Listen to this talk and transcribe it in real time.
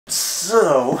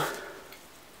So,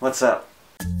 what's up?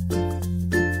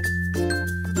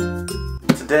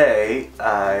 Today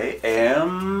I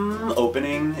am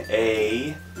opening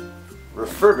a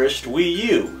refurbished Wii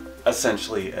U,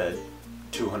 essentially a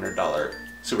 $200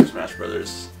 Super Smash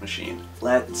Bros. Machine.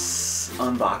 Let's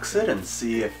unbox it and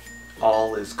see if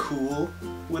all is cool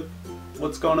with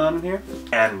what's going on in here.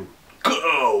 And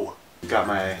go! Got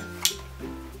my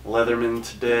Leatherman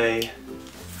today.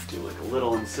 Do like a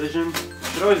little incision.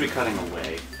 Should always be cutting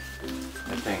away,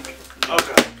 I think. Oh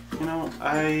god. You know,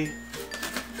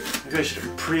 maybe I should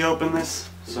have pre-opened this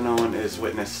so no one is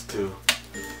witness to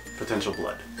potential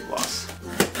blood loss.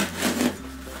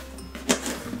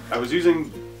 I was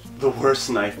using the worst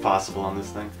knife possible on this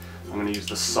thing. I'm gonna use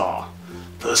the saw.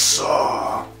 The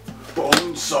saw!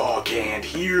 Bone saw can't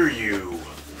hear you!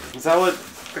 Is that what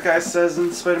the guy says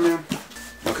in Spider-Man?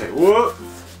 Okay, whoa!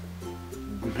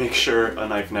 Make sure a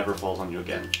knife never falls on you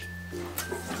again.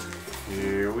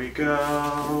 Here we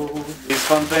go. These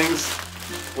fun things,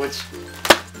 which...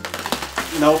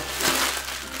 Nope.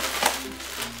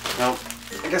 Nope.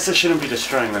 I guess I shouldn't be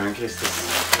destroying them in case this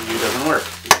Wii U doesn't work.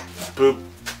 Boop.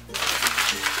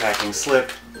 Packing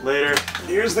slip. Later.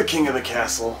 Here's the king of the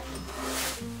castle.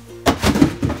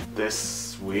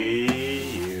 This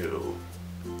Wii U.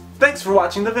 Thanks for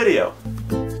watching the video.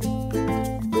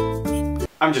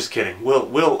 I'm just kidding.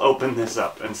 We'll open this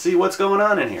up and see what's going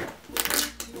on in here.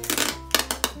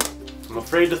 I'm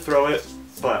afraid to throw it,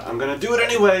 but I'm gonna do it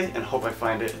anyway and hope I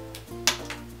find it.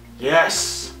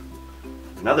 Yes!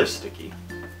 Another sticky.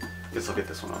 Guess I'll get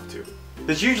this one off too.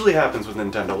 This usually happens with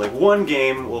Nintendo. Like, one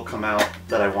game will come out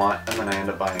that I want, and then I end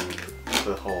up buying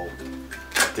the whole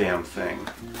damn thing.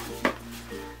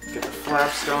 Get the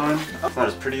flaps going. It's not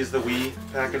as pretty as the Wii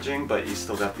packaging, but you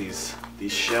still got these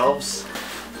shelves.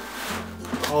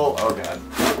 Oh god.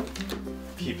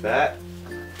 Keep that.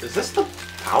 Is this the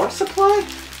power supply?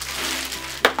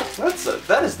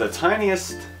 That is the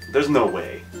tiniest. There's no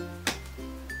way.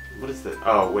 What is this?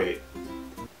 Oh wait.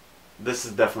 This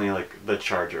is definitely like the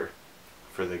charger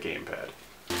for the gamepad.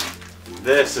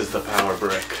 This is the power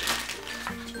brick.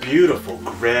 It's beautiful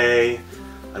gray.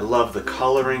 I love the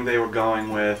coloring they were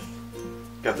going with.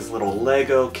 Got this little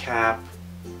Lego cap.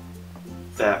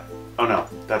 That. Oh no.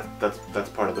 That's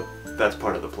part of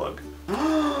the plug.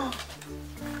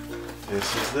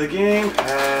 This is the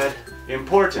gamepad.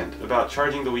 Important about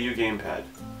charging the Wii U gamepad.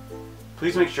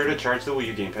 Please make sure to charge the Wii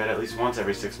U gamepad at least once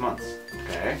every 6 months.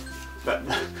 Okay. But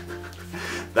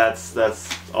that's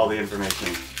all the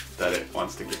information that it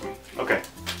wants to give me. Okay.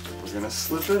 We're gonna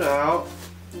slip it out.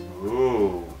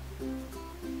 Ooh.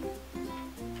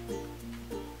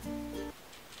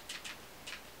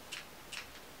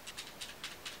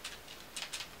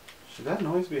 Should that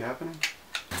noise be happening?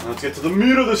 Let's get to the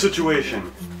meat of the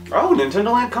situation. Oh,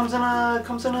 Nintendo Land comes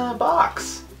in a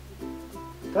box.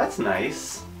 That's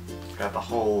nice. Got the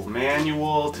whole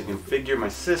manual to configure my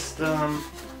system.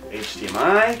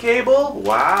 HDMI cable.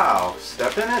 Wow,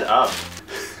 stepping it up.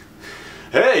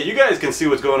 Hey, you guys can see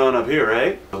what's going on up here,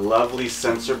 right? A lovely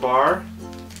sensor bar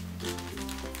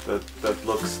that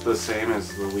looks the same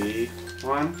as the Wii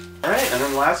one. All right, and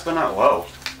then last but not whoa.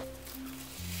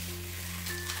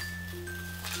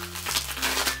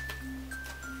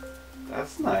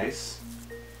 That's nice.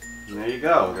 And there you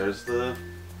go. There's the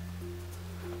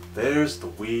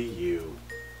Wii U.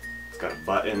 It's got a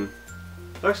button.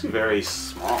 It's actually very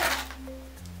small.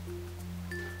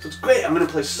 So it's great. I'm gonna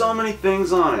play so many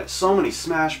things on it. So many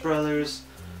Smash Brothers.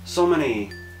 So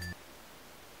many.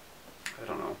 I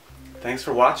don't know. Thanks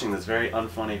for watching this very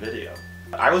unfunny video.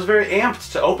 I was very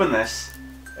amped to open this,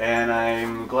 and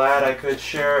I'm glad I could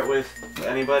share it with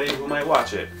anybody who might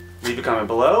watch it. Leave a comment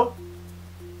below.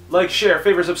 Like, share,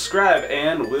 favorite, subscribe,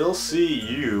 and we'll see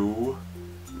you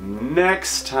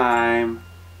next time.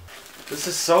 This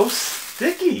is so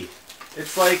sticky.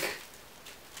 It's like,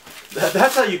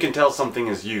 that's how you can tell something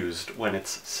is used, when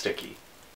it's sticky.